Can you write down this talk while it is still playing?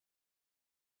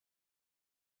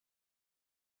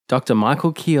Dr.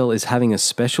 Michael Keil is having a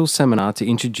special seminar to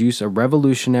introduce a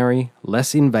revolutionary,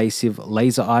 less invasive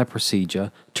laser eye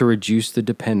procedure to reduce the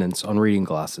dependence on reading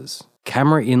glasses.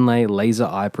 KAMRA Inlay Laser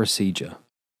Eye Procedure.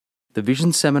 The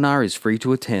Vision Seminar is free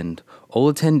to attend. All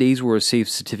attendees will receive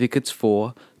certificates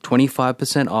for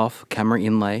 25% off KAMRA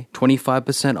Inlay,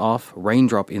 25% off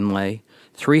Raindrop Inlay,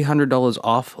 $300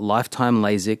 off Lifetime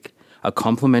LASIK, a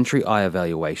complimentary eye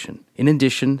evaluation. In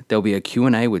addition, there will be a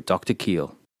Q&A with Dr.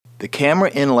 Keil. The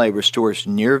KAMRA Inlay restores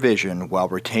near vision while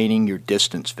retaining your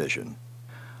distance vision.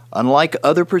 Unlike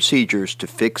other procedures to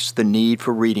fix the need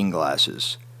for reading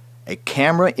glasses, a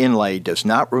KAMRA Inlay does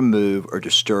not remove or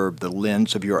disturb the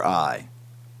lens of your eye.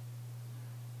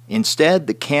 Instead,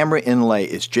 the KAMRA Inlay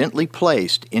is gently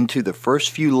placed into the first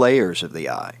few layers of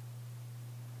the eye.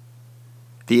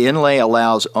 The inlay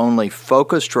allows only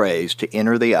focused rays to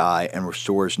enter the eye and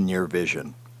restores near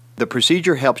vision. The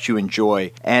procedure helps you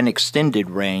enjoy an extended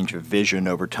range of vision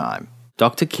over time.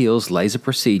 Dr. Keil's laser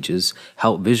procedures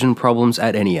help vision problems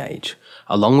at any age.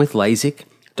 Along with LASIK,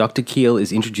 Dr. Keil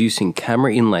is introducing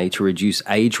KAMRA Inlay to reduce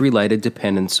age-related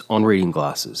dependence on reading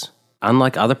glasses.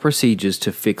 Unlike other procedures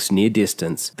to fix near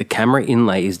distance, the KAMRA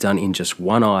Inlay is done in just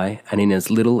one eye and in as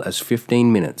little as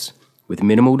 15 minutes, with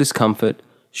minimal discomfort,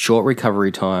 short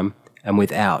recovery time, and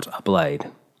without a blade.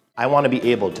 I want to be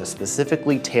able to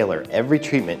specifically tailor every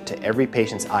treatment to every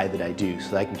patient's eye that I do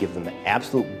so that I can give them the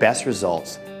absolute best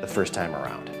results the first time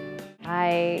around.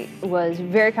 I was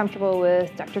very comfortable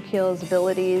with Dr. Keil's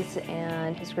abilities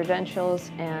and his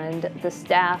credentials, and the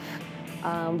staff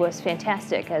was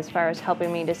fantastic as far as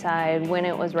helping me decide when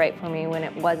it was right for me, when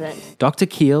it wasn't. Dr.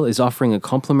 Keil is offering a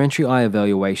complimentary eye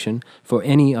evaluation for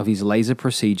any of his laser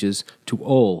procedures to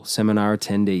all seminar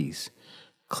attendees.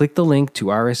 Click the link to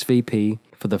RSVP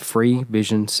for the free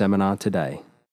Vision Seminar today.